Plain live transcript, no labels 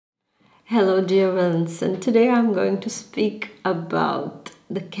Hello dear ones, and today I'm going to speak about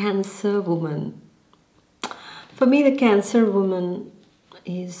the Cancer woman. For me, the Cancer woman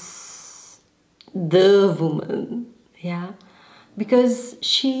is the woman, yeah, because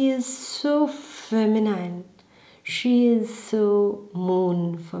she is so feminine. She is so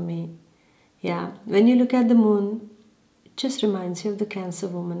moon for me, yeah. When you look at the moon, it just reminds you of the Cancer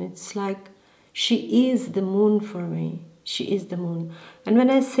woman. It's like she is the moon for me. She is the moon. And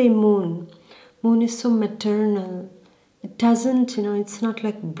when I say moon, moon is so maternal. It doesn't, it's not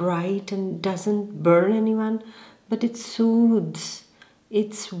like bright and doesn't burn anyone, but it soothes.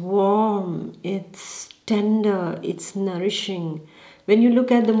 It's warm, it's tender, it's nourishing. When you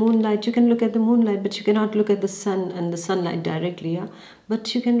look at the moonlight, you can look at the moonlight, but you cannot look at the sun and the sunlight directly, yeah?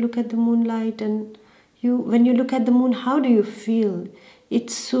 But you can look at the moonlight, and when you look at the moon, how do you feel? It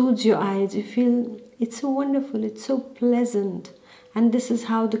soothes your eyes. You feel it's so wonderful, it's so pleasant. And this is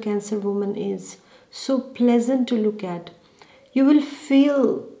how the Cancer woman is. So pleasant to look at. You will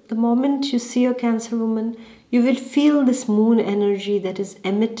feel, the moment you see a Cancer woman, you will feel this moon energy that is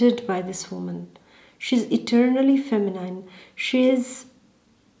emitted by this woman. She's eternally feminine.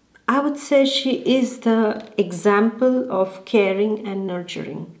 I would say she is the example of caring and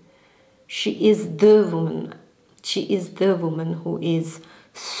nurturing. She is the woman. She is the woman who is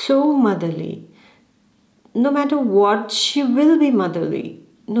so motherly. No matter what, she will be motherly.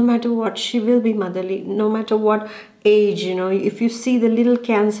 No matter what, she will be motherly. No matter what age, if you see the little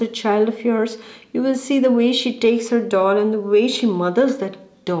Cancer child of yours, you will see the way she takes her doll and the way she mothers that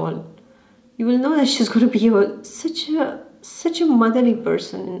doll. You will know that she's going to be such a motherly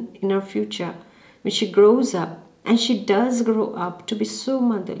person in her future when she grows up. And she does grow up to be so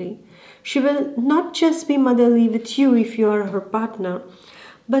motherly. She will not just be motherly with you if you are her partner,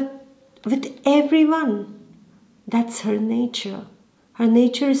 but with everyone. That's her nature. Her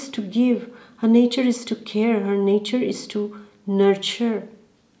nature is to give. Her nature is to care. Her nature is to nurture.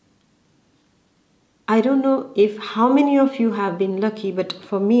 I don't know how many of you have been lucky, but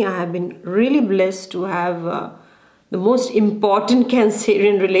for me, I have been really blessed to have the most important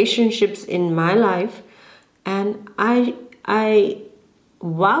Cancerian relationships in my life. And I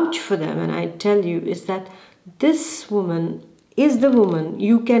vouch for them, and I tell you is that this woman is the woman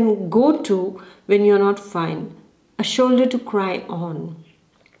you can go to when you're not fine. A shoulder to cry on.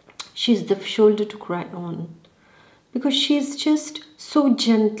 She's the shoulder to cry on. Because she's just so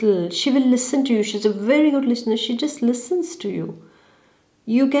gentle. She will listen to you. She's a very good listener. She just listens to you.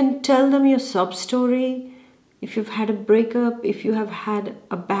 You can tell them your sob story. If you've had a breakup, if you have had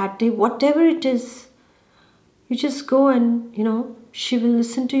a bad day, whatever it is, you just go and, she will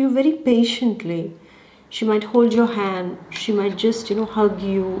listen to you very patiently. She might hold your hand. She might just, hug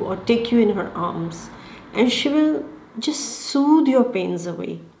you or take you in her arms. And she will just soothe your pains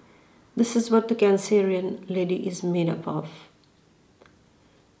away. This is what the Cancerian lady is made up of.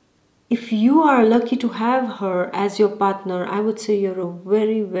 If you are lucky to have her as your partner, I would say you're a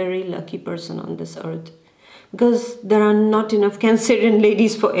very, very lucky person on this earth. Because there are not enough Cancerian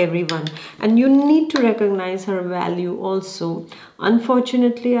ladies for everyone. And you need to recognize her value also.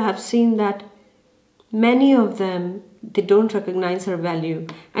 Unfortunately, I have seen that many of them, they don't recognize her value.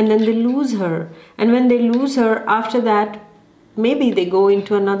 And then they lose her. And when they lose her, after that, maybe they go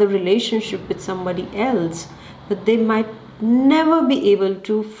into another relationship with somebody else. But they might never be able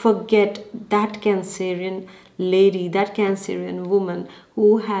to forget that Cancerian lady, that Cancerian woman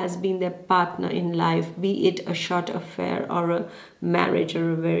who has been their partner in life, be it a short affair or a marriage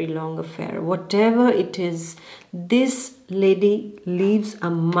or a very long affair. Whatever it is, this lady leaves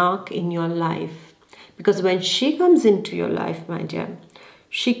a mark in your life. Because when she comes into your life, my dear,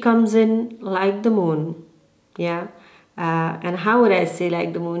 she comes in like the moon, yeah? And how would I say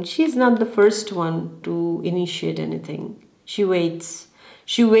like the moon? She's not the first one to initiate anything. She waits.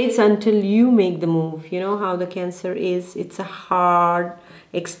 She waits until you make the move. You know how the Cancer is? It's a hard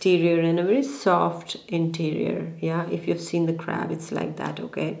exterior and a very soft interior. Yeah, if you've seen the crab, it's like that,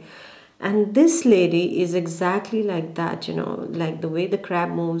 okay? And this lady is exactly like that, like the way the crab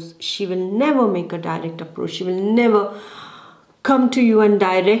moves. She will never make a direct approach. She will never come to you and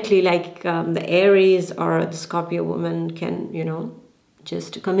directly like the Aries or the Scorpio woman can,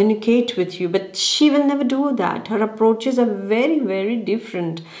 just communicate with you. But she will never do that. Her approaches are very, very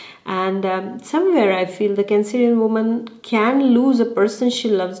different. And somewhere I feel the Cancerian woman can lose a person she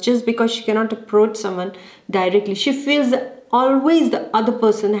loves just because she cannot approach someone directly. She feels that always the other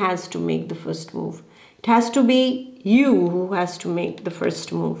person has to make the first move. It has to be you who has to make the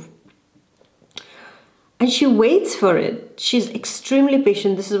first move. And she waits for it. She's extremely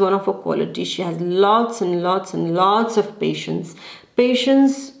patient. This is one of her qualities. She has lots and lots and lots of patience.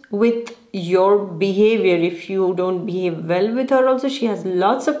 Patience with your behavior. If you don't behave well with her also, she has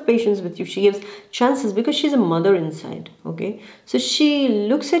lots of patience with you. She gives chances because she's a mother inside, okay? So she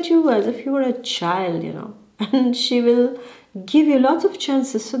looks at you as if you were a child, you know, and she will give you lots of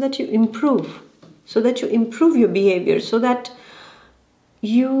chances so that you improve, your behavior, so that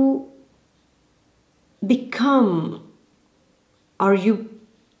you become, or you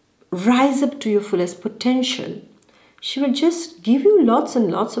rise up to your fullest potential. She will just give you lots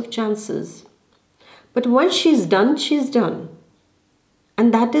and lots of chances. But once she's done, she's done.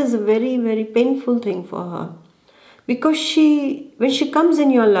 And that is a very, very painful thing for her. Because when she comes in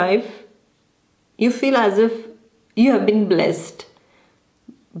your life, you feel as if you have been blessed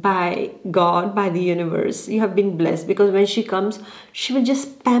by God, by the universe. You have been blessed because when she comes, she will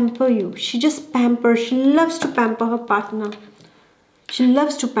just pamper you. She loves to pamper her partner. She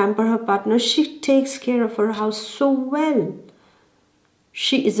loves to pamper her partner. She takes care of her house so well.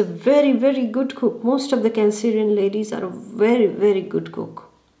 She is a very, very good cook. Most of the Cancerian ladies are a very, very good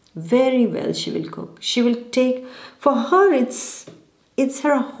cook. Very well she will cook. She will take, for her it's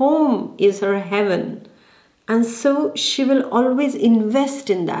her home, is her heaven. And so she will always invest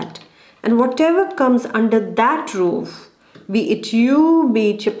in that. And whatever comes under that roof, be it you,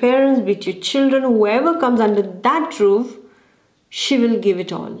 be it your parents, be it your children, whoever comes under that roof, she will give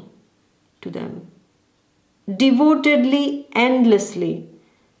it all to them. Devotedly, endlessly.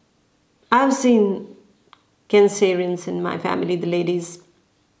 I've seen Cancerians in my family, the ladies.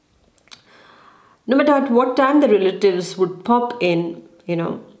 No matter at what time the relatives would pop in, you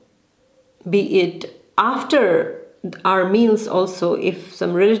know, be it after our meals also, if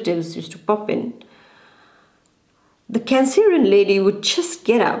some relatives used to pop in, the Cancerian lady would just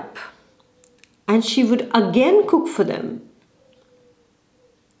get up and she would again cook for them.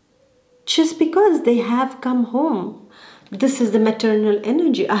 Just because they have come home. This is the maternal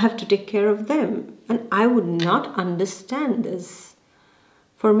energy. I have to take care of them. And I would not understand this.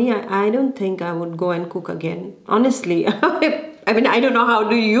 For me, I don't think I would go and cook again. Honestly, I mean, I don't know how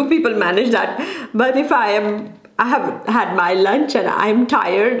do you people manage that. But if I have had my lunch and I'm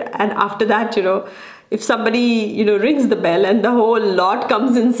tired, and after that, you know, if somebody, you know, rings the bell and the whole lot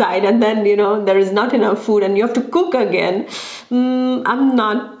comes inside and then, you know, there is not enough food and you have to cook again, I'm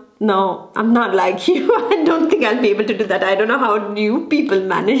not like you. I don't think I'll be able to do that. I don't know how you people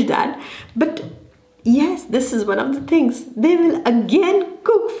manage that. But yes, this is one of the things. They will again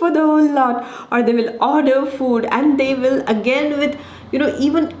cook for the whole lot, or they will order food and they will again with, you know,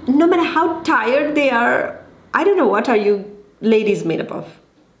 even no matter how tired they are. I don't know what are you ladies made up of.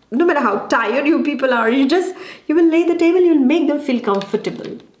 No matter how tired you people are, you will lay the table, you'll make them feel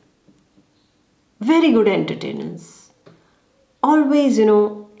comfortable. Very good entertainers. Always, you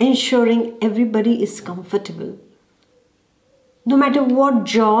know, ensuring everybody is comfortable. No matter what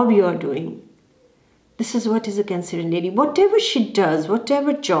job you are doing. This is what is a Cancerian lady. Whatever she does,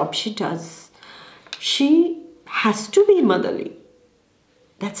 whatever job she does, she has to be motherly.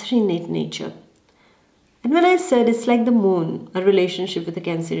 That's her innate nature. And when I said it's like the moon, a relationship with a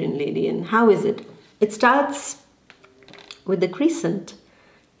Cancerian lady, and how is it? It starts with the crescent,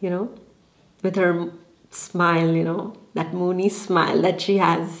 you know, with her smile, you know, that moony smile that she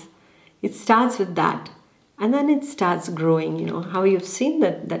has. It starts with that. And then it starts growing, you know, how you've seen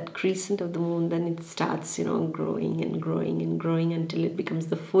that crescent of the moon, then it starts, you know, growing and growing and growing until it becomes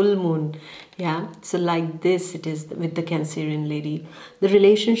the full moon. Yeah, so like this it is with the Cancerian lady. The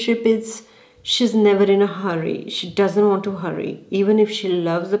relationship is, she's never in a hurry. She doesn't want to hurry. Even if she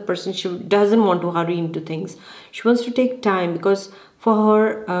loves the person, she doesn't want to hurry into things. She wants to take time because for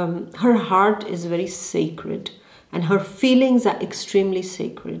her, her heart is very sacred and her feelings are extremely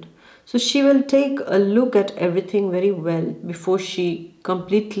sacred. So she will take a look at everything very well before she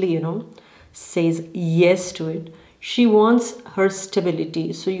completely, you know, says yes to it. She wants her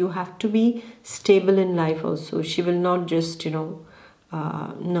stability. So you have to be stable in life also. She will not just, you know,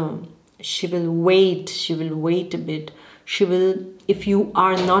 no. She will wait. She will wait a bit. She will, if you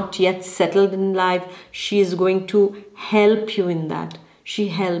are not yet settled in life, she is going to help you in that. She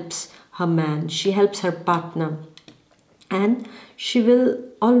helps her man. She helps her partner. And she will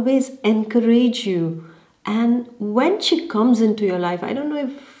always encourage you. And when she comes into your life, I don't know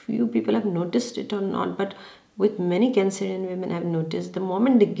if you people have noticed it or not, but with many Cancerian women I've noticed, the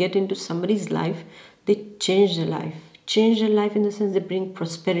moment they get into somebody's life, they change their life. Change their life in the sense they bring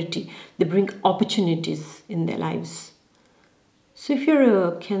prosperity. They bring opportunities in their lives. So if you're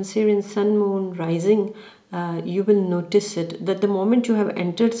a Cancerian sun, moon, rising, you will notice it, that the moment you have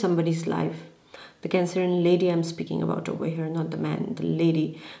entered somebody's life, the Cancerian lady I'm speaking about over here, not the man, the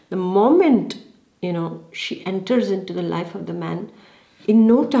lady. The moment, you know, she enters into the life of the man, In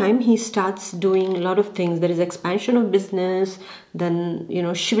no time he starts doing a lot of things. There is expansion of business. Then, you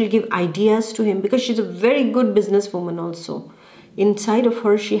know, she will give ideas to him because she's a very good businesswoman also. Inside of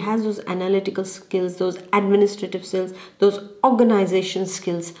her, she has those analytical skills, those administrative skills, those organization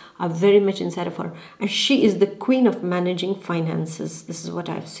skills are very much inside of her. And she is the queen of managing finances. This is what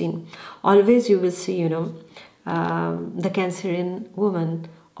I've seen. Always you will see, you know, the Cancerian woman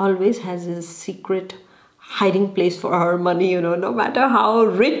always has a secret hiding place for her money, you know, no matter how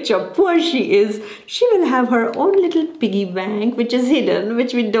rich or poor she is, she will have her own little piggy bank which is hidden,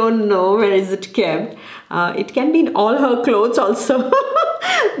 which we don't know where is it kept. It can be in all her clothes also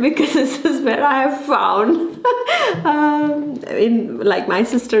because this is where I have found like my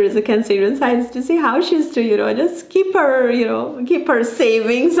sister is a Cancerian, so I used to see how she used to, you know, just keep her, you know, keep her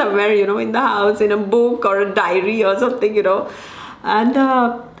savings somewhere, you know, in the house, in a book or a diary or something, you know. And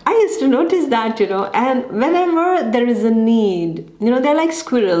I used to notice that, you know, and whenever there is a need, you know, they're like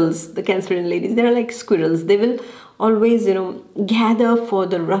squirrels, the Cancerian ladies, they're like squirrels. They will always, you know, gather for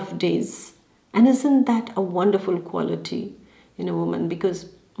the rough days. And isn't that a wonderful quality in a woman?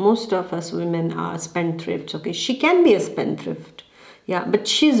 Because most of us women are spendthrifts, okay? She can be a spendthrift, yeah, but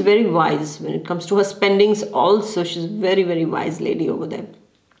she's very wise when it comes to her spendings also. She's a very, very wise lady over there.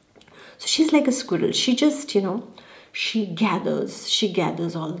 So she's like a squirrel. She just, you know, she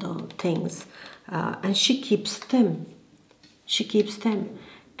gathers all the things and she keeps them.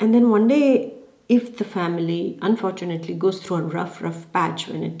 And then one day, if the family unfortunately goes through a rough patch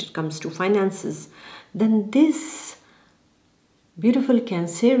when it comes to finances, then this beautiful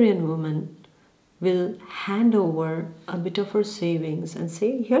Cancerian woman will hand over a bit of her savings and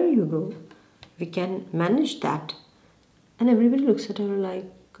say, here you go, we can manage that. And everybody looks at her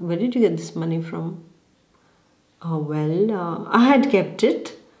like, where did you get this money from? Oh, well, I had kept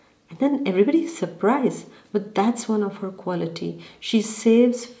it. And then everybody is surprised. But that's one of her quality. She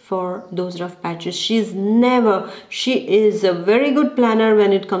saves for those rough patches. She is a very good planner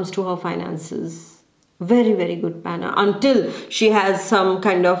when it comes to her finances. Very, very good planner. Until she has some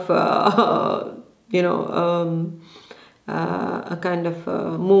kind of, you know, a kind of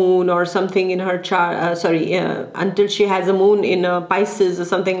moon or something in her chart, until she has a moon in Pisces or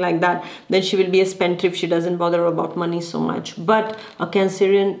something like that, then she will be a spendthrift. She doesn't bother about money so much. But a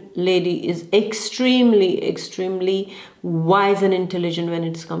Cancerian lady is extremely, extremely wise and intelligent when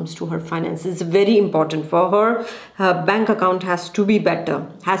it comes to her finances. It's very important for her. Her bank account has to be better,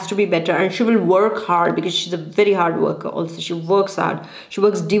 and she will work hard because she's a very hard worker also. She works hard, she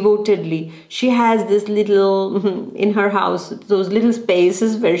works devotedly. She has this little in her house, those little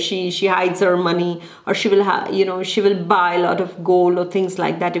spaces where she hides her money, or she will have, you know, she will buy a lot of gold or things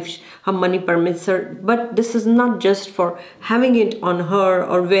like that if her money permits her. But this is not just for having it on her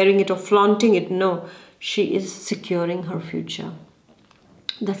or wearing it or flaunting it. No, she is securing her future.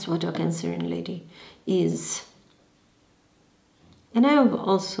 That's what a Cancerian lady is. And I have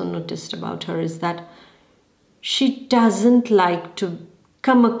also noticed about her is that she doesn't like to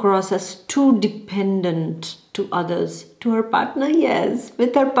come across as too dependent to others. To her partner, yes.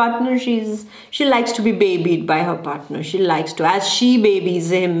 With her partner, she likes to be babied by her partner. She likes to, as she babies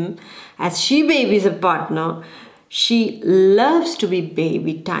him, as she babies a partner, she loves to be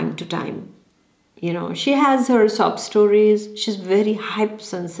babied time to time. You know, she has her sob stories. She's very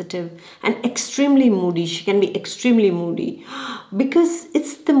hypersensitive and extremely moody. She can be extremely moody because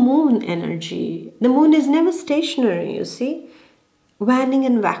it's the moon energy. The moon is never stationary, you see. Waning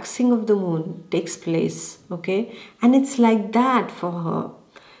and waxing of the moon takes place, okay? And it's like that for her.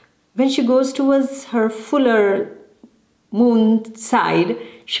 When she goes towards her fuller moon side,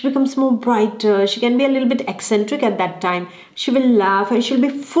 she becomes more brighter. She can be a little bit eccentric at that time. She will laugh and she'll be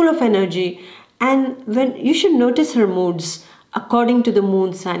full of energy. And when you should notice her moods according to the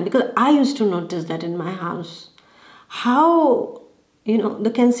moon sign, because I used to notice that in my house. How, you know, the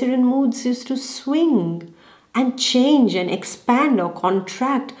Cancerian moods used to swing and change and expand or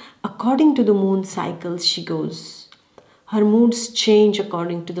contract according to the moon cycles she goes. Her moods change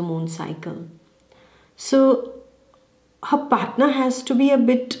according to the moon cycle. So her partner has to be a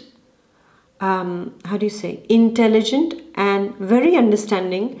bit, intelligent and very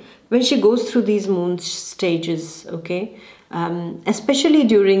understanding when she goes through these moon stages, okay? Especially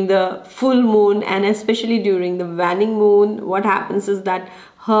during the full moon and especially during the waning moon, what happens is that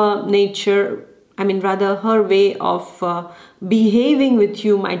her nature, her way of behaving with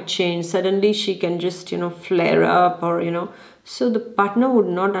you might change. Suddenly she can just, you know, flare up or, you know, so the partner would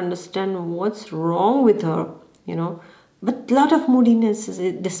not understand what's wrong with her, you know. But a lot of moodiness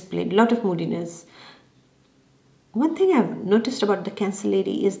is displayed, a lot of moodiness. One thing I've noticed about the Cancer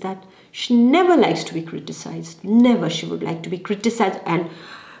lady is that She never likes to be criticized. Never she would like to be criticized, and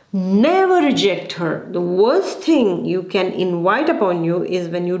never reject her. The worst thing you can invite upon you is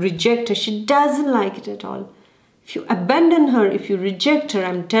when you reject her. She doesn't like it at all. If you abandon her, if you reject her,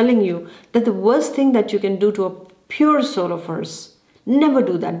 I'm telling you that the worst thing that you can do to a pure soul of hers. Never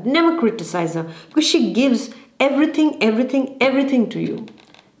do that. Never criticize her, because she gives everything, everything, everything to you.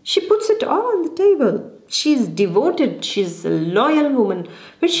 She puts it all on the table. She's devoted. She's a loyal woman.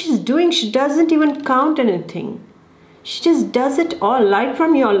 What she's doing, she doesn't even count anything. She just does it all, right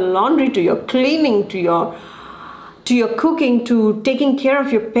from your laundry to your cleaning to your cooking, to taking care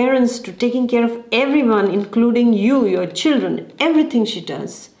of your parents, to taking care of everyone, including you, your children. Everything she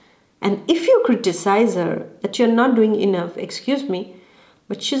does. And if you criticize her that you're not doing enough, excuse me,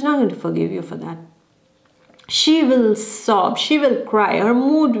 but she's not going to forgive you for that. She will sob, she will cry, her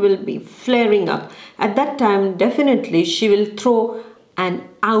mood will be flaring up. At that time, definitely she will throw an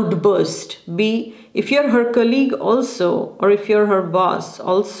outburst. If you're her colleague also, or if you're her boss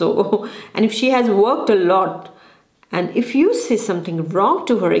also, and if she has worked a lot, and if you say something wrong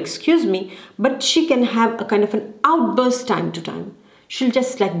to her, excuse me, but she can have a kind of an outburst time to time. She'll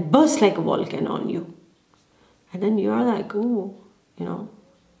just like burst like a volcano on you. And then you're like, oh,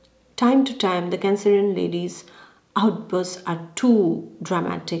 time to time, the Cancerian ladies' outbursts are too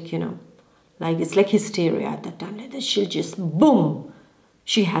dramatic, Like, it's like hysteria at that time. Like, she'll just boom.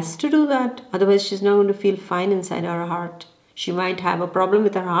 She has to do that. Otherwise, she's not going to feel fine inside her heart. She might have a problem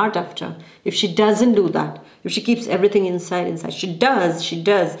with her heart after. If she doesn't do that, if she keeps everything inside. She does.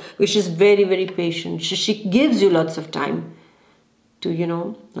 Because she's very, very patient. She gives you lots of time to,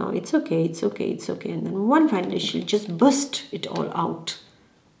 no, it's okay. And then one fine day, she'll just burst it all out.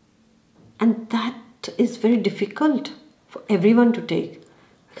 And that is very difficult for everyone to take.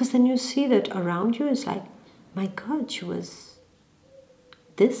 Because then you see that around you is like, my God, she was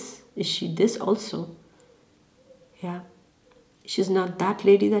this. Is she this also? Yeah. She's not that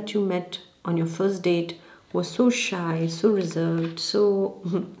lady that you met on your first date, was so shy, so reserved, so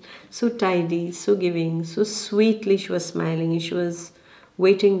tidy, so giving, so sweetly she was smiling. She was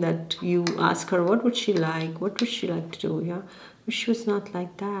waiting that you ask her what would she like to do, yeah? But she was not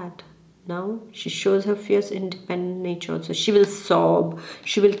like that. Now she shows her fierce independent nature also. She will sob,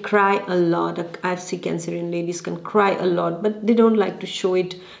 she will cry a lot. I've seen Cancerian ladies can cry a lot, but they don't like to show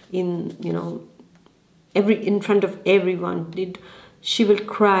it in, in front of everyone. She will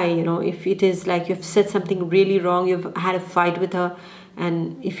cry, if it is like you've said something really wrong, you've had a fight with her,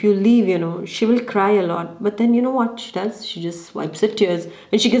 and if you leave, she will cry a lot. But then you know what she does? She just wipes her tears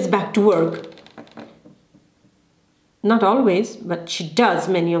and she gets back to work. Not always, but she does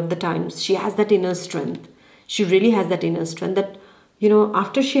many of the times. She has that inner strength. She really has that inner strength that,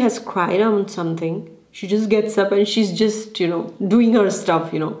 after she has cried on something, she just gets up and she's just, doing her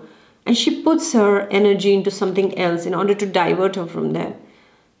stuff, And she puts her energy into something else in order to divert her from there.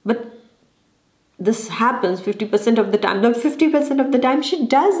 But this happens 50% of the time. But 50% of the time, she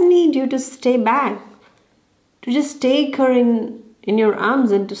does need you to stay back. To just take her in your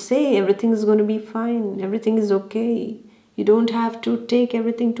arms and to say everything is going to be fine. Everything is okay. You don't have to take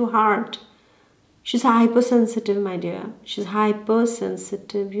everything to heart. She's hypersensitive, my dear. She's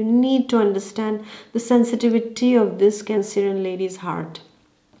hypersensitive. You need to understand the sensitivity of this Cancerian lady's heart.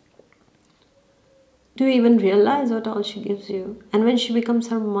 Do you even realize what all she gives you? And when she becomes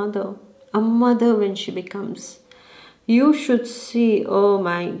her mother, a mother when she becomes, you should see, oh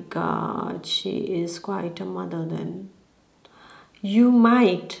my God, she is quite a mother then. You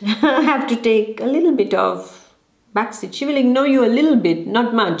might have to take a little bit of backseat. She will ignore you a little bit,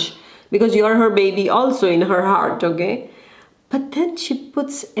 not much, because you're her baby also in her heart, okay? But then she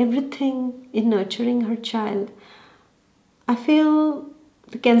puts everything in nurturing her child. I feel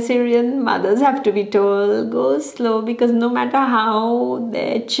the Cancerian mothers have to be told, go slow, because no matter how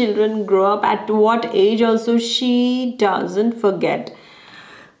their children grow up, at what age also, she doesn't forget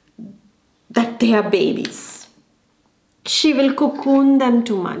that they are babies. She will cocoon them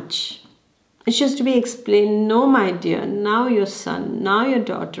too much. It's just to be explained, no, my dear, now your son, now your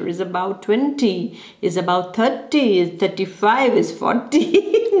daughter is about 20, is about 30, is 35, is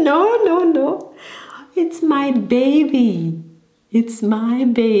 40. No. It's my baby. It's my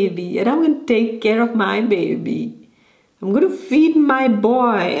baby, and I'm going to take care of my baby. I'm going to feed my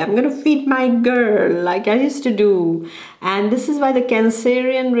boy. I'm going to feed my girl like I used to do. And this is why the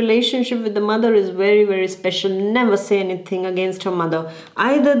Cancerian relationship with the mother is very, very special. Never say anything against her mother.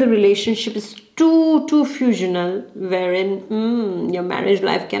 Either the relationship is too fusional, wherein your marriage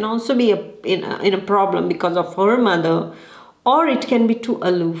life can also be in a problem because of her mother, or it can be too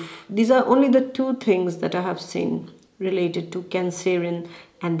aloof. These are only the two things that I have seen related to Cancerian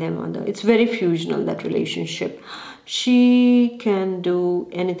and their mother. It's very fusional, that relationship. She can do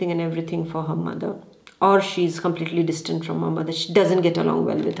anything and everything for her mother, or she's completely distant from her mother. She doesn't get along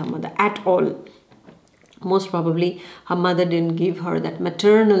well with her mother at all. Most probably her mother didn't give her that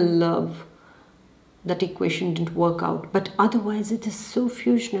maternal love. That equation didn't work out, but otherwise it is so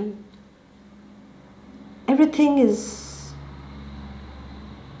fusional. Everything is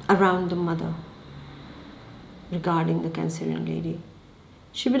around the mother regarding the Cancerian lady.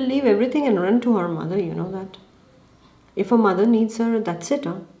 She will leave everything and run to her mother, you know that. If her mother needs her, that's it.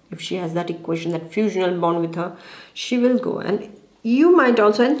 If she has that equation, that fusional bond with her, she will go. And you might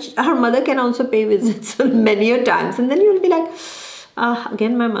also, and her mother can also pay visits many a times, and then you'll be like,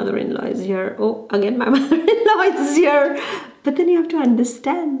 again my mother-in-law is here. Oh, again my mother-in-law is here. But then you have to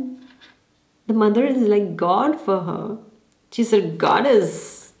understand, the mother is like God for her. She's a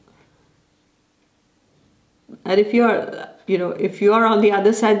goddess. And if you're, if you are on the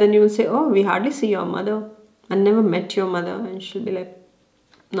other side, then you will say, oh, we hardly see your mother. I never met your mother. And she'll be like,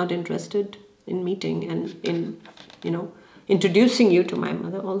 not interested in meeting and in, introducing you to my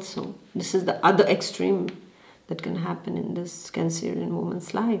mother also. This is the other extreme that can happen in this Cancerian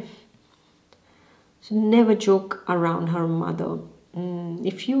woman's life. So never joke around her mother.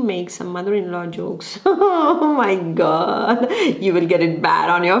 If you make some mother-in-law jokes, oh my God, you will get it bad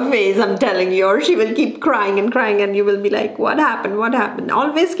on your face, I'm telling you. Or she will keep crying and crying, and you will be like, what happened? What happened?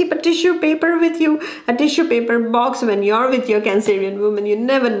 Always keep a tissue paper with you, a tissue paper box when you're with your Cancerian woman. You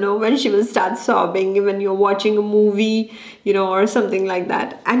never know when she will start sobbing when you're watching a movie, or something like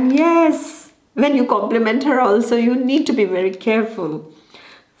that. And yes, when you compliment her also, you need to be very careful.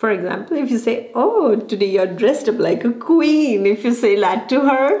 For example, if you say, oh, today you're dressed up like a queen, if you say that to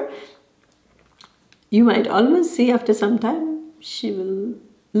her, you might almost see after some time, she will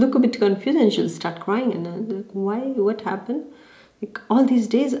look a bit confused and she'll start crying. And I'm like, why? What happened? Like, all these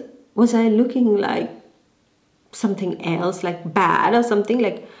days, was I looking like something else, like bad or something?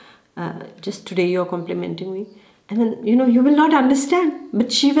 Like, just today you're complimenting me. And then, you will not understand.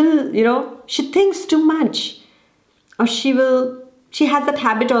 But she will, she thinks too much. Or she has that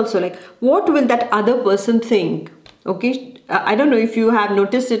habit also, like, what will that other person think? Okay, I don't know if you have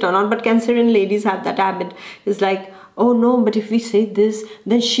noticed it or not, but Cancerian ladies have that habit. It's like, oh no, but if we say this,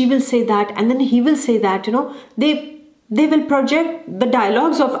 then she will say that, and then he will say that, They will project the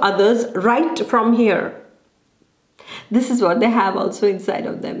dialogues of others right from here. This is what they have also inside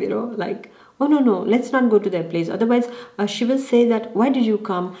of them, like, oh no, let's not go to their place. Otherwise, she will say that, why did you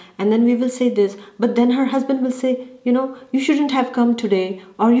come? And then we will say this. But then her husband will say, you shouldn't have come today,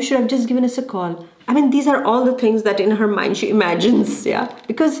 or you should have just given us a call. I mean, these are all the things that in her mind she imagines, yeah.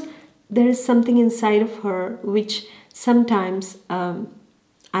 Because there is something inside of her which sometimes,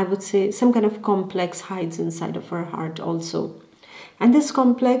 I would say, some kind of complex hides inside of her heart also. And this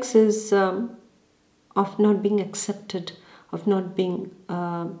complex is of not being accepted, of not being...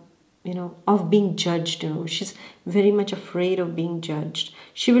 of being judged. She's very much afraid of being judged.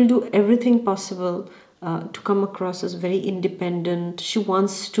 She will do everything possible to come across as very independent. She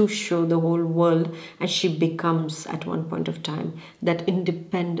wants to show the whole world, and she becomes at one point of time that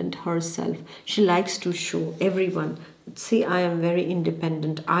independent herself. She likes to show everyone, see, I am very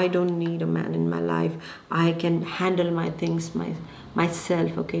independent. I don't need a man in my life. I can handle my things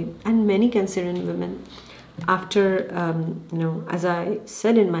myself, okay? And many Cancerian women, after, as I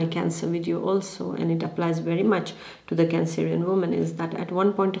said in my Cancer video also, and it applies very much to the Cancerian woman, is that at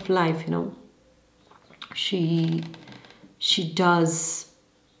one point of life, she does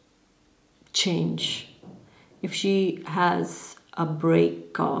change. If she has a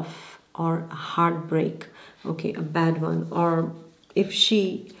break off or a heartbreak, okay, a bad one, or if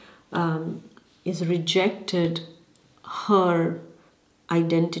she is rejected her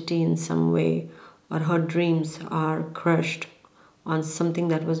identity in some way, or her dreams are crushed on something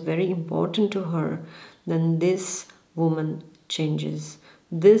that was very important to her, then this woman changes.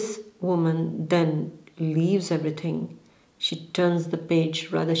 This woman then leaves everything. She turns the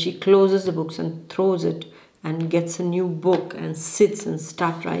page, rather she closes the books and throws it and gets a new book and sits and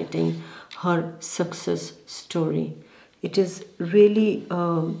starts writing her success story. It is really,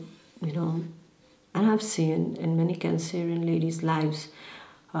 and I've seen in many Cancerian ladies' lives,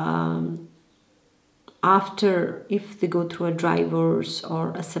 after, if they go through a divorce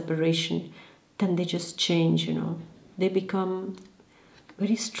or a separation, then they just change, They become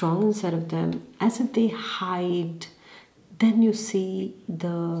very strong inside of them, as if they hide. Then you see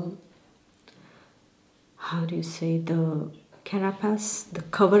the, how do you say, the carapace, the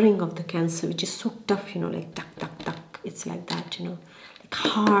covering of the Cancer, which is so tough, like tuck, tuck, tuck. It's like that, like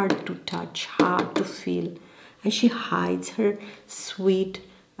hard to touch, hard to feel. And she hides her sweet,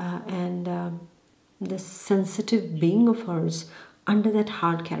 and this sensitive being of hers under that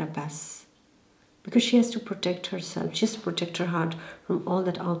hard carapace. Because she has to protect herself. She has to protect her heart from all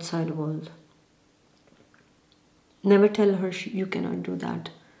that outside world. Never tell her you cannot do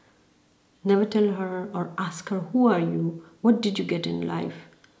that. Never tell her or ask her, who are you? What did you get in life?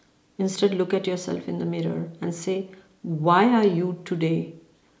 Instead, look at yourself in the mirror and say, why are you today?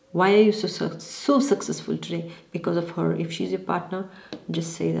 Why are you so successful today? Because of her. If she's your partner,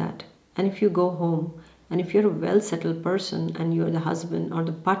 just say that. And if you go home, and if you're a well-settled person and you're the husband or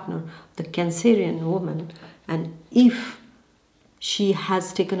the partner, the Cancerian woman, and if she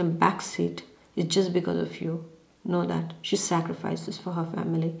has taken a back seat, it's just because of you. Know that. She sacrifices for her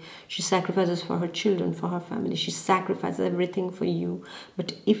family. She sacrifices for her children, for her family. She sacrifices everything for you.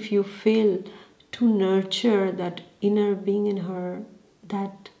 But if you fail to nurture that inner being in her,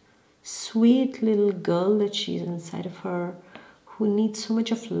 that sweet little girl that she's inside of her, who needs so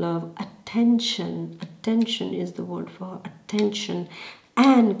much of love, attention is the word for her, attention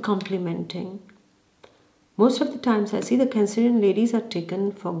and complimenting. Most of the times I see the Cancerian ladies are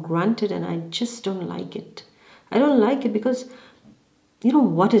taken for granted, and I just don't like it. I don't like it because, you know,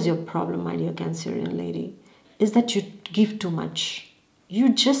 what is your problem, my dear Cancerian lady? Is that you give too much. You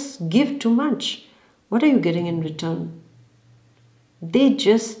just give too much. What are you getting in return? They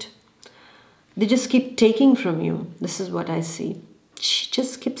just keep taking from you. This is what I see. She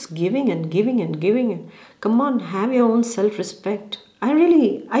just keeps giving and giving and giving. Come on, have your own self-respect.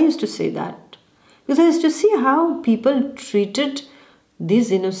 I used to say that. Because I used to see how people treated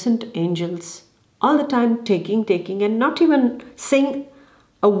these innocent angels. All the time taking, and not even saying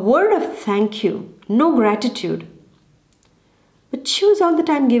a word of thank you. No gratitude. But she was all the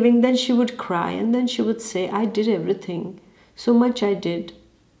time giving. Then she would cry, and then she would say, I did everything. So much I did.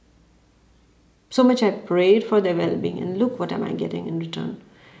 So much I prayed for their well-being, and look what am I getting in return.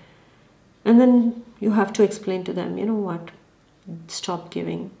 And then you have to explain to them, you know what, stop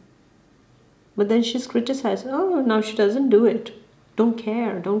giving. But then she's criticized. Oh, now she doesn't do it. Don't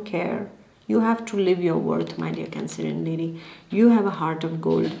care. You have to live your worth, my dear Cancerian lady. You have a heart of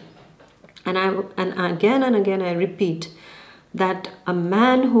gold. And again I repeat that a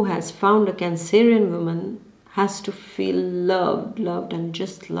man who has found a Cancerian woman has to feel loved and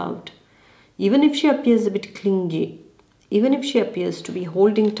just loved. Even if she appears a bit clingy, even if she appears to be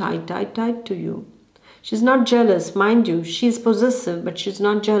holding tight to you. She's not jealous, mind you. She's possessive, but she's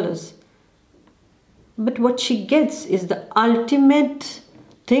not jealous. But what she gets is the ultimate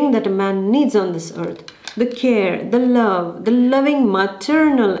thing that a man needs on this earth. The care, the love, the loving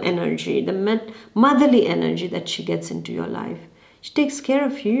maternal energy, the motherly energy that she gets into your life. She takes care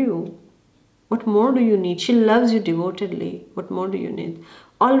of you. What more do you need? She loves you devotedly. What more do you need?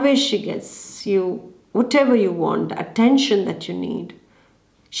 Always she gets you whatever you want, the attention that you need.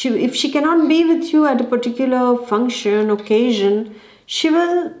 If she cannot be with you at a particular function, occasion, she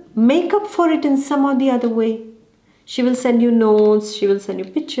will make up for it in some or the other way. She will send you notes, she will send you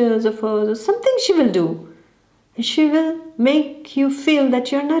pictures of her, or something she will do. And she will make you feel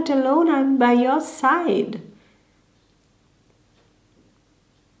that you're not alone, I'm by your side.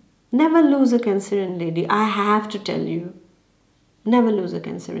 Never lose a Cancerian lady, I have to tell you. Never lose a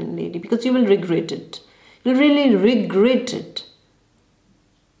Cancerian lady, because you will regret it. You'll really regret it.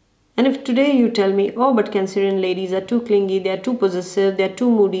 And if today you tell me, oh, but Cancerian ladies are too clingy, they are too possessive, they are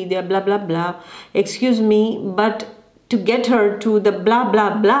too moody, they are blah, blah, blah. Excuse me, but to get her to the blah,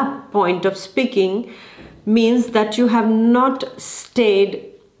 blah, blah point of speaking means that you have not stayed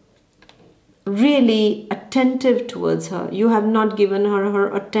really attentive towards her. You have not given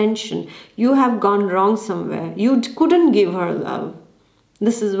her attention. You have gone wrong somewhere. You couldn't give her love.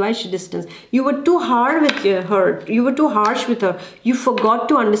 This is why she distanced. You were too hard with her. You were too harsh with her. You forgot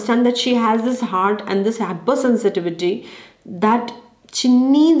to understand that she has this heart and this hypersensitivity, that she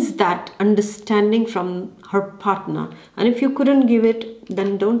needs that understanding from her partner. And if you couldn't give it,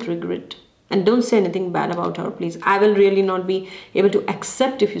 then don't regret. And don't say anything bad about her, please. I will really not be able to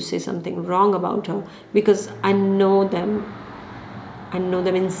accept if you say something wrong about her, because I know them. I know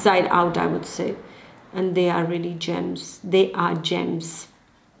them inside out, I would say. And they are really gems. They are gems.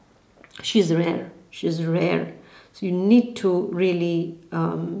 She's rare. She's rare. So you need to really,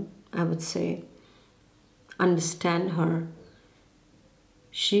 I would say, understand her.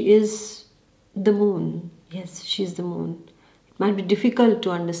 She is the moon. Yes, she's the moon. It might be difficult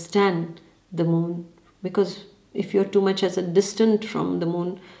to understand the moon, because if you're too much as a distant from the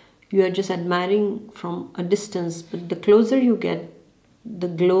moon, you are just admiring from a distance. But the closer you get, the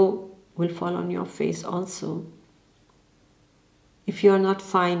glow will fall on your face also. If you are not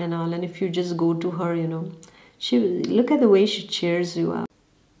fine and all, and if you just go to her, you know, she will look at the way she cheers you up.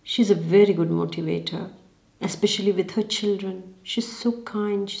 She's a very good motivator, especially with her children. She's so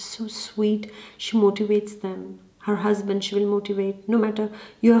kind, she's so sweet. She motivates them. Her husband, she will motivate. No matter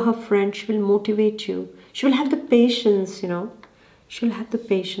you're her friend, she will motivate you. She will have the patience, She'll have the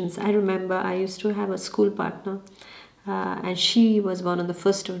patience. I remember I used to have a school partner, and she was born on the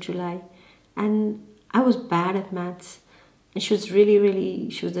 1st of July. And I was bad at maths. And she was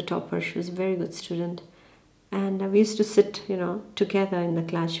she was the topper. She was a very good student. And we used to sit, together in the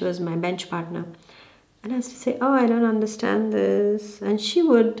class. She was my bench partner. And I used to say, oh, I don't understand this. And she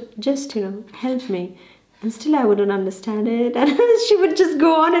would just, help me. And still I wouldn't understand it. And she would just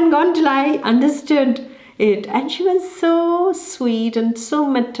go on and go on till I understood it. And she was so sweet and so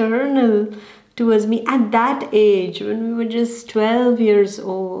maternal towards me at that age when we were just 12 years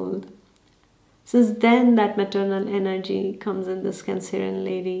old. Since then, that maternal energy comes in this Cancerian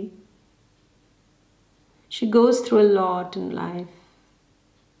lady. She goes through a lot in life.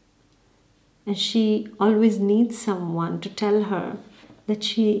 And she always needs someone to tell her that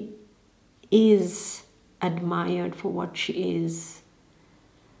she is admired for what she is.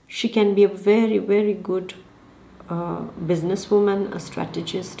 She can be a very, very good businesswoman, a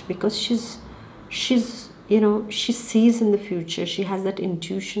strategist, because she sees in the future. She has that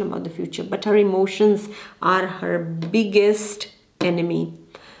intuition about the future. But her emotions are her biggest enemy.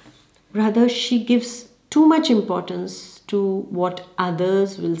 Rather, she gives too much importance to what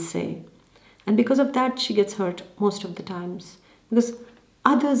others will say. And because of that, she gets hurt most of the times. Because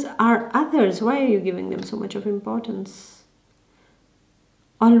others are others. Why are you giving them so much of importance?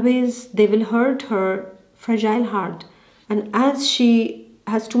 Always they will hurt her fragile heart. And as she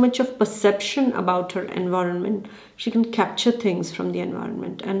has too much of perception about her environment, she can capture things from the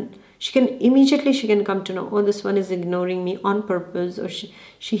environment. And she can come to know, oh, this one is ignoring me on purpose, or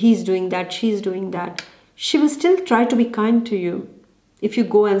he's doing that, she's doing that. She will still try to be kind to you. If you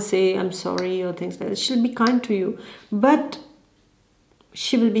go and say, I'm sorry, or things like that, she'll be kind to you. But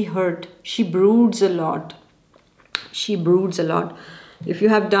she will be hurt. She broods a lot. She broods a lot. If you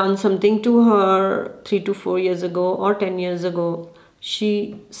have done something to her 3 to 4 years ago or 10 years ago,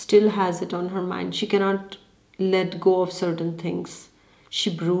 she still has it on her mind. She cannot let go of certain things.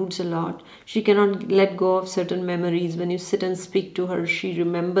 She broods a lot. She cannot let go of certain memories. When you sit and speak to her, she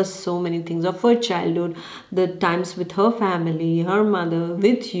remembers so many things of her childhood, the times with her family, her mother,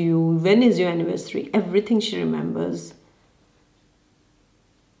 with you, when is your anniversary, everything she remembers.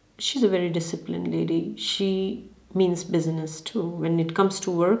 She's a very disciplined lady. She means business too. When it comes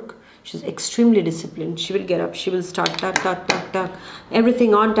to work, she's extremely disciplined. She will get up, she will start, tuck,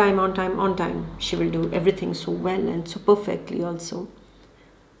 everything on time, on time, on time. She will do everything so well and so perfectly also.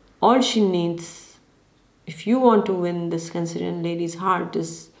 All she needs, if you want to win this Cancerian lady's heart,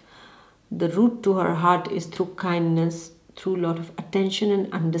 is the route to her heart is through kindness, through a lot of attention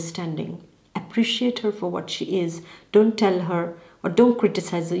and understanding. Appreciate her for what she is. Don't tell her or don't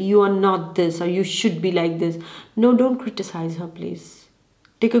criticize her. You are not this, or you should be like this. No, don't criticize her, please.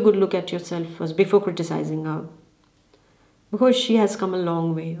 Take a good look at yourself first before criticizing her. Because she has come a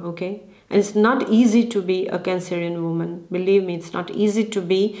long way, okay? And it's not easy to be a Cancerian woman. Believe me, it's not easy to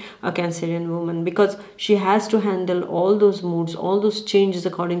be a Cancerian woman, because she has to handle all those moods, all those changes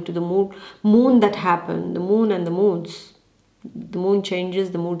according to the moon that happen, the moon and the moods. The moon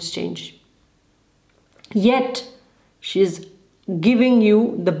changes, the moods change. Yet, she is giving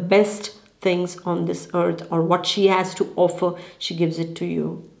you the best things on this earth, or what she has to offer, she gives it to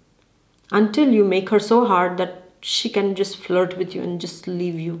you. Until you make her so hard that she can just flirt with you and just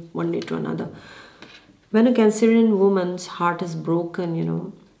leave you one day to another. When a Cancerian woman's heart is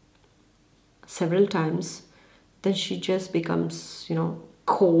broken, several times, then she just becomes,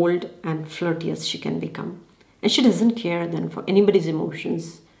 cold and flirty as she can become. And she doesn't care then for anybody's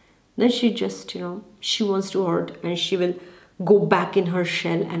emotions. Then she just, she wants to hurt, and she will go back in her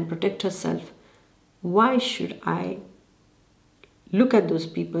shell and protect herself. Why should I look at those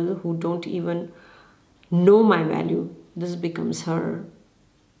people who don't even know my value? This becomes her,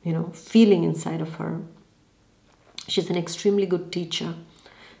 feeling inside of her. She's an extremely good teacher,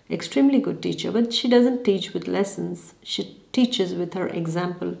 but she doesn't teach with lessons. She teaches with her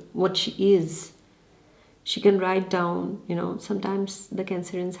example, what she is. She can write down, sometimes the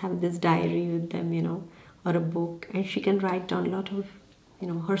Cancerians have this diary with them, or a book, and she can write down a lot of,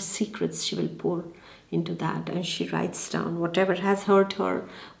 her secrets. She will pour into that, and she writes down whatever has hurt her,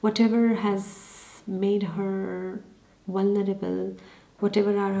 whatever has made her vulnerable,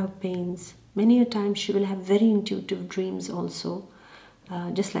 whatever are her pains. Many a time she will have very intuitive dreams also,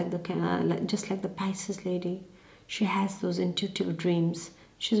 just like the Pisces lady. She has those intuitive dreams.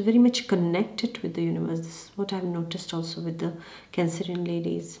 She's very much connected with the universe. This is what I've noticed also with the Cancerian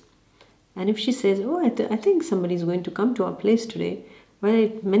ladies. And if she says, oh, I think somebody's going to come to our place today,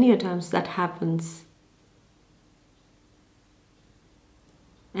 well, many a times that happens.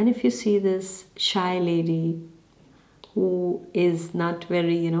 And if you see this shy lady who is not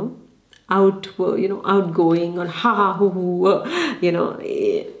very, outgoing or ha hoo hoo,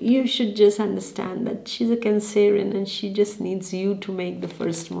 you should just understand that she's a Cancerian and she just needs you to make the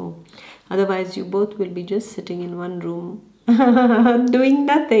first move. Otherwise, you both will be just sitting in one room doing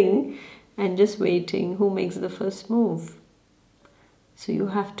nothing and just waiting who makes the first move. So you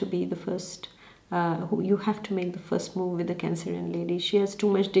have to be the first. You have to make the first move with the Cancerian lady. She has too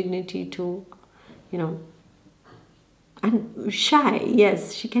much dignity to, and shy.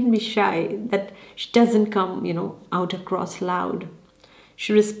 Yes, she can be shy. That she doesn't come, out across loud.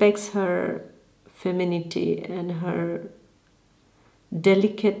 She respects her femininity and her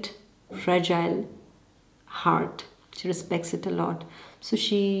delicate, fragile heart. She respects it a lot. So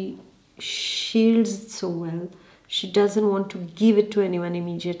she shields it so well. She doesn't want to give it to anyone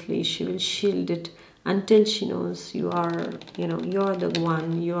immediately. She will shield it until she knows you are, you're the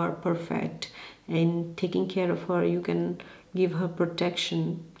one, you are perfect. And taking care of her, you can give her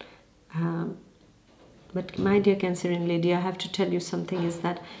protection. But my dear Cancerian lady, I have to tell you something is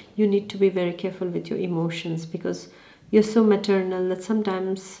that you need to be very careful with your emotions because you're so maternal that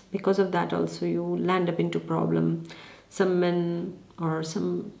sometimes because of that also you land up into problem. Some men or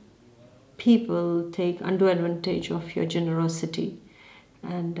some people take undue advantage of your generosity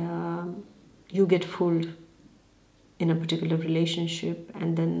and you get fooled in a particular relationship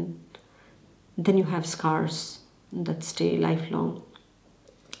and then you have scars that stay lifelong.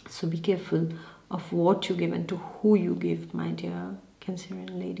 So be careful of what you give and to who you give, my dear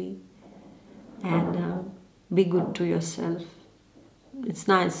Cancerian lady, and be good to yourself. It's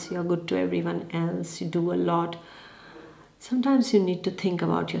nice you're good to everyone else, you do a lot. Sometimes you need to think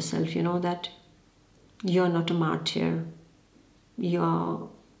about yourself, that you're not a martyr. You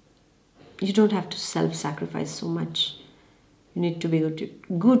don't have to self-sacrifice so much. You need to be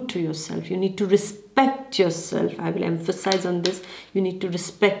good to yourself. You need to respect yourself. I will emphasize on this. You need to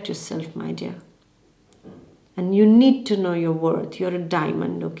respect yourself, my dear. And you need to know your worth. You're a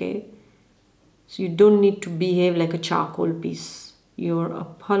diamond, okay? So you don't need to behave like a charcoal piece. You're a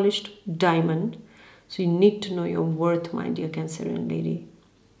polished diamond. So you need to know your worth, my dear Cancerian lady.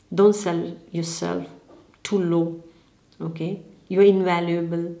 Don't sell yourself too low, okay? You're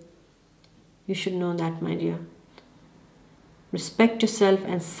invaluable. You should know that, my dear. Respect yourself,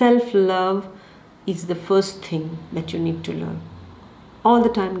 and self-love is the first thing that you need to learn. All the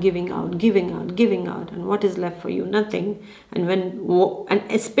time giving out, giving out, giving out, and what is left for you? Nothing. And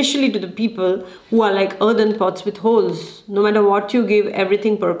especially to the people who are like earthen pots with holes. No matter what you give,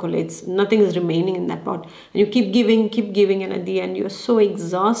 everything percolates. Nothing is remaining in that pot. And you keep giving, and at the end you are so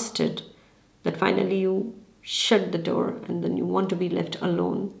exhausted that finally you shut the door and then you want to be left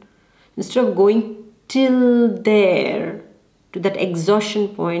alone. Instead of going till there, to that exhaustion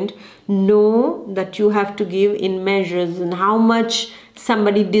point, know that you have to give in measures and how much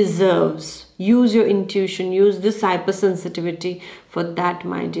somebody deserves. Use your intuition, use this hypersensitivity for that,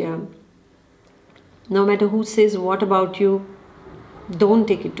 my dear. No matter who says what about you, don't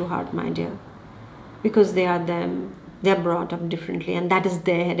take it to heart, my dear. Because they are them, they are brought up differently and that is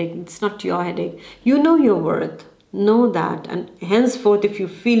their headache, it's not your headache. You know your worth. Know that, and henceforth if you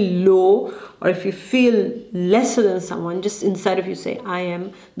feel low or if you feel lesser than someone, just inside of you say, I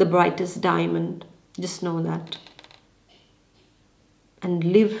am the brightest diamond. Just know that. And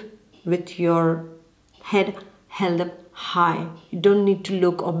live with your head held up high. You don't need to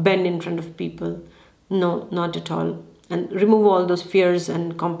look or bend in front of people. No, not at all. And remove all those fears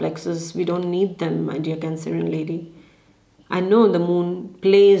and complexes. We don't need them, my dear Cancerian lady. I know the moon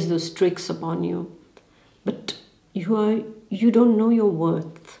plays those tricks upon you, but you don't know your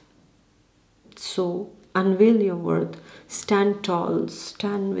worth. So unveil your worth. Stand tall.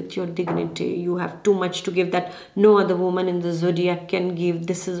 Stand with your dignity. You have too much to give that no other woman in the zodiac can give.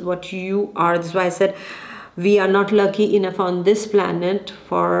 This is what you are. That's why I said we are not lucky enough on this planet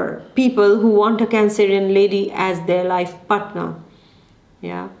for people who want a Cancerian lady as their life partner.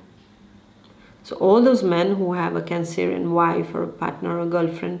 Yeah. So all those men who have a Cancerian wife or a partner or a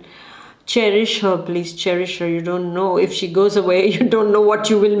girlfriend, cherish her, please cherish her. You don't know if she goes away, you don't know what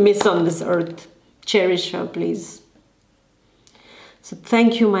you will miss on this earth. Cherish her, please. So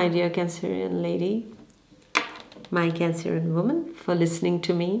thank you, my dear Cancerian lady, my Cancerian woman, for listening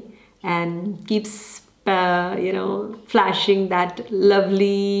to me, and keep you know, flashing that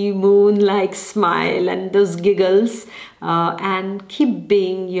lovely moon-like smile and those giggles, and keep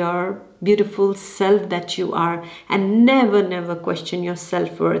being your beautiful self that you are, and never question your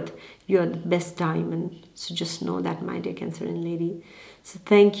self-worth. You're the best diamond. So just know that, my dear Cancerian lady. So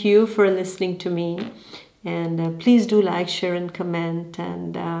thank you for listening to me, and please do like, share and comment,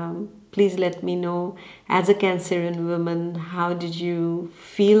 and please let me know, as a Cancerian woman, how did you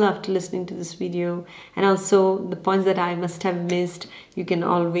feel after listening to this video, and also the points that I must have missed, you can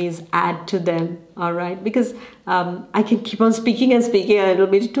always add to them, all right? Because I can keep on speaking and speaking, and it'll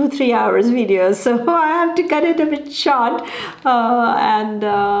be 2-3 hours video, so I have to cut it a bit short,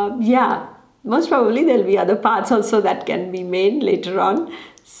 yeah, most probably there'll be other parts also that can be made later on.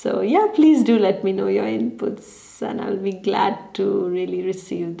 So yeah, please do let me know your inputs, and I'll be glad to really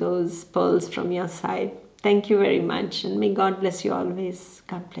receive those pearls from your side. Thank you very much, and may God bless you always.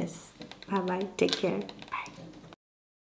 God bless. Bye bye. Take care.